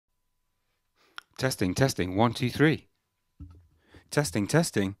Testing, testing, 1, 2, 3. Testing,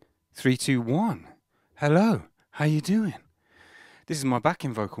 testing, 3, 2, 1. Hello, how you doing? This is my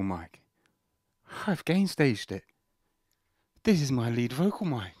backing vocal mic. I've gain staged it. This is my lead vocal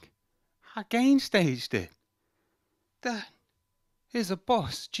mic. I gain staged it. That is a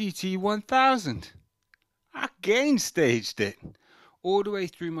Boss GT1000. I gain staged it. All the way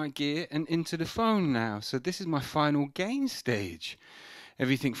through my gear and into the phone now. So this is my final gain stage.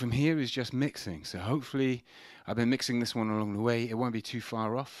 Everything from here is just mixing. So hopefully I've been mixing this one along the way. It won't be too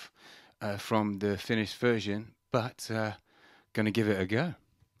far off from the finished version, but gonna give it a go.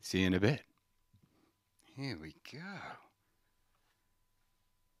 See you in a bit. Here we go.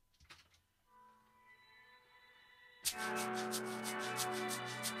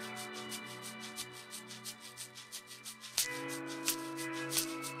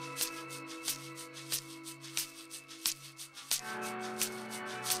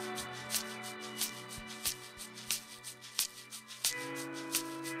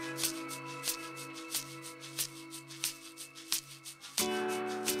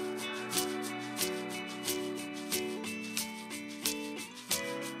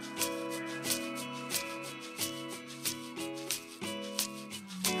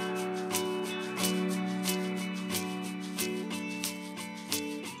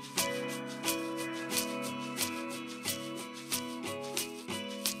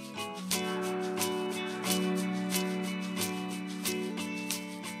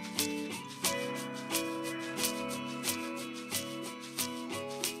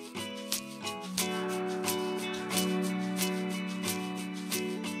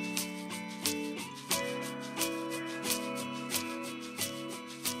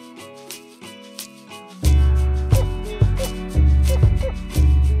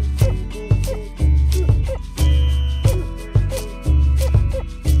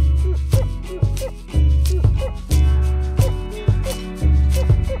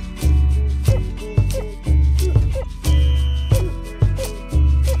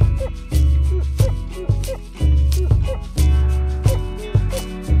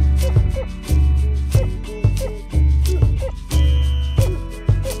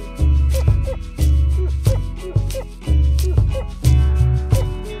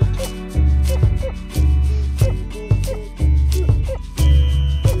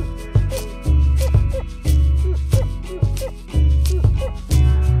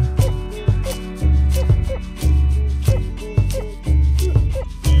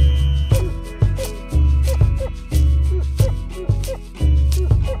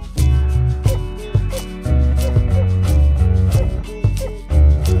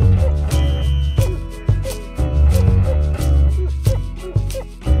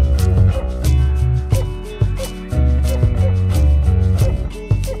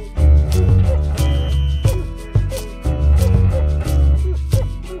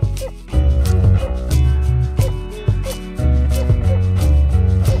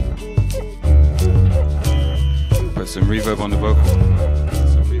 Some reverb on the vocal.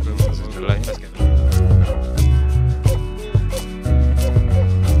 Some reverb on the delay. Let's get that.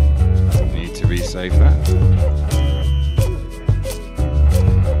 Need to resave that.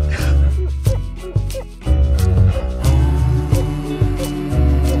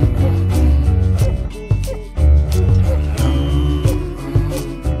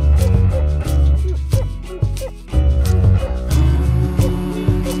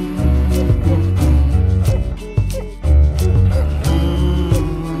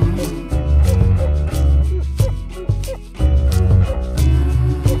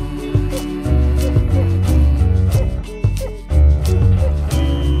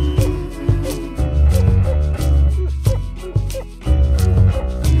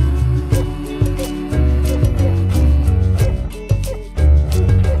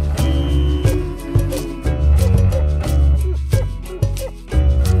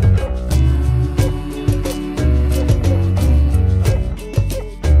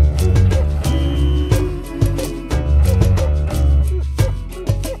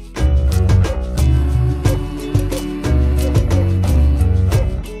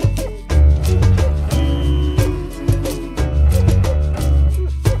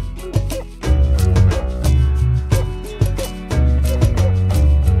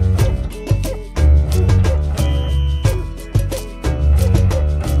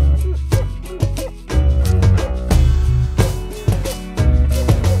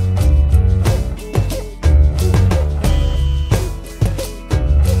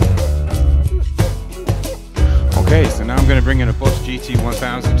 Okay, so now I'm going to bring in a Boss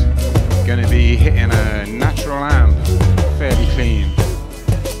GT1000. Going to be hitting a natural amp, fairly clean.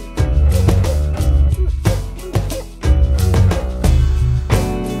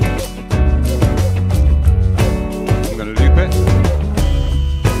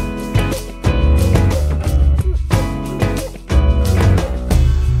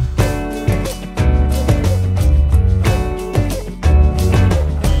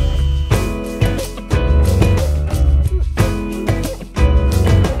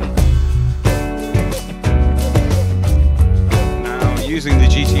 using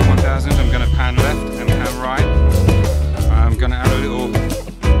the GT1000, I'm going to pan left and pan right. I'm going to add a little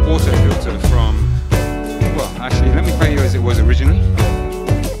auto filter from, well, actually, let me play you as it was originally.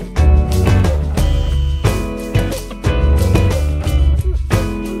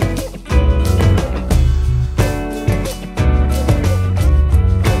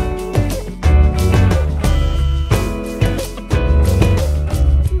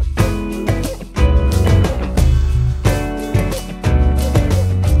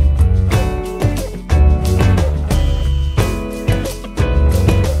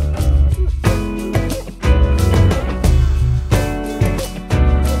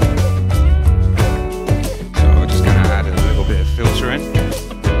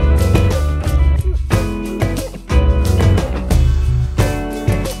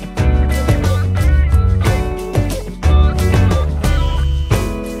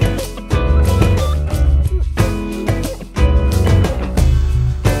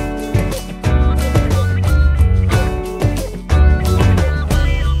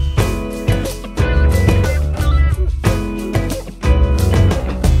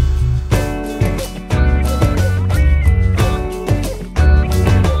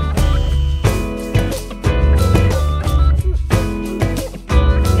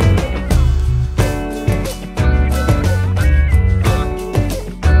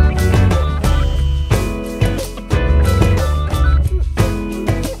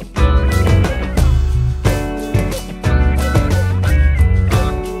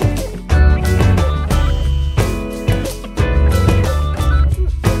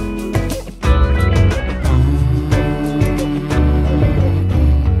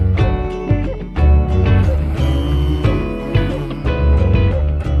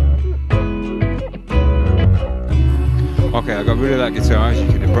 Okay, I got rid of that guitar, as you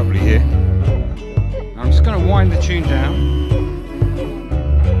can abruptly hear. I'm just going to wind the tune down.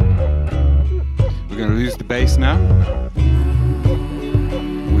 We're going to lose the bass now.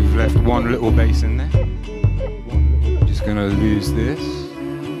 We've left one little bass in there. Just going to lose this.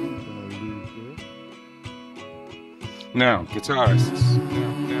 Now, guitarists.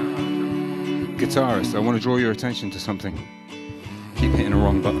 Guitarists, I want to draw your attention to something. Keep hitting the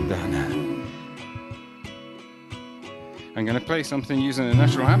wrong button down there. I'm going to play something using a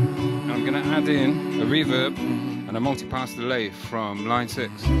natural amp, and I'm going to add in a reverb and a multi-pass delay from line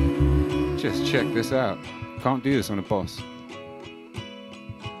 6. Just check this out. Can't do this on a Boss.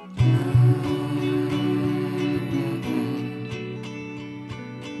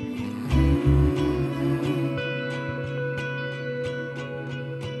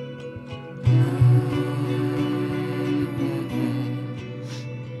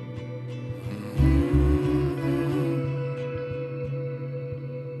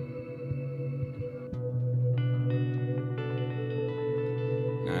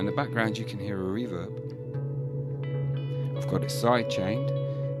 In the background you can hear a reverb. I've got it side chained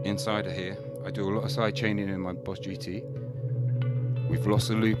inside of here. I do a lot of side chaining in my Boss GT. We've lost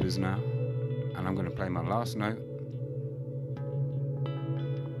the loopers now, and I'm going to play my last note.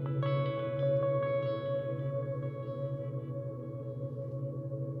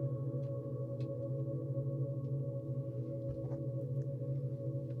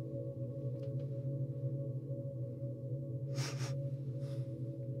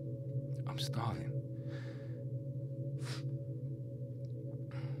 I'm starving.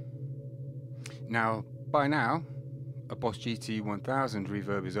 Now, by now, a Boss GT1000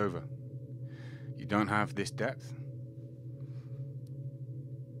 reverb is over. You don't have this depth.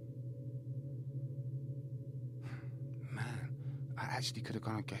 Man, I actually could have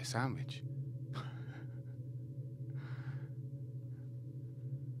gone and get a sandwich.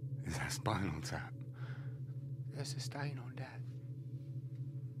 Is that Spinal Tap? There's a stain on that.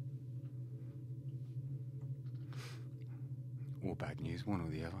 Or bad news, one or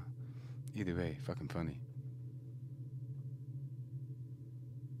the other. Either way, fucking funny.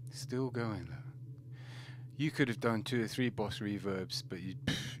 Still going though. You could have done 2 or 3 Boss reverbs, but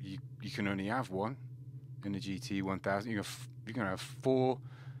you can only have one in the GT1000. You're gonna have 4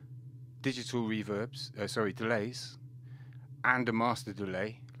 digital reverbs, delays, and a master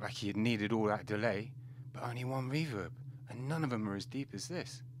delay. Like you needed all that delay, but only 1 reverb, and none of them are as deep as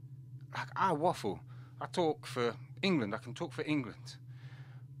this. Like I waffle. I talk for England. I can talk for England,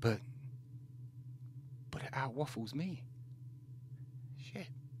 but it out waffles me. Shit.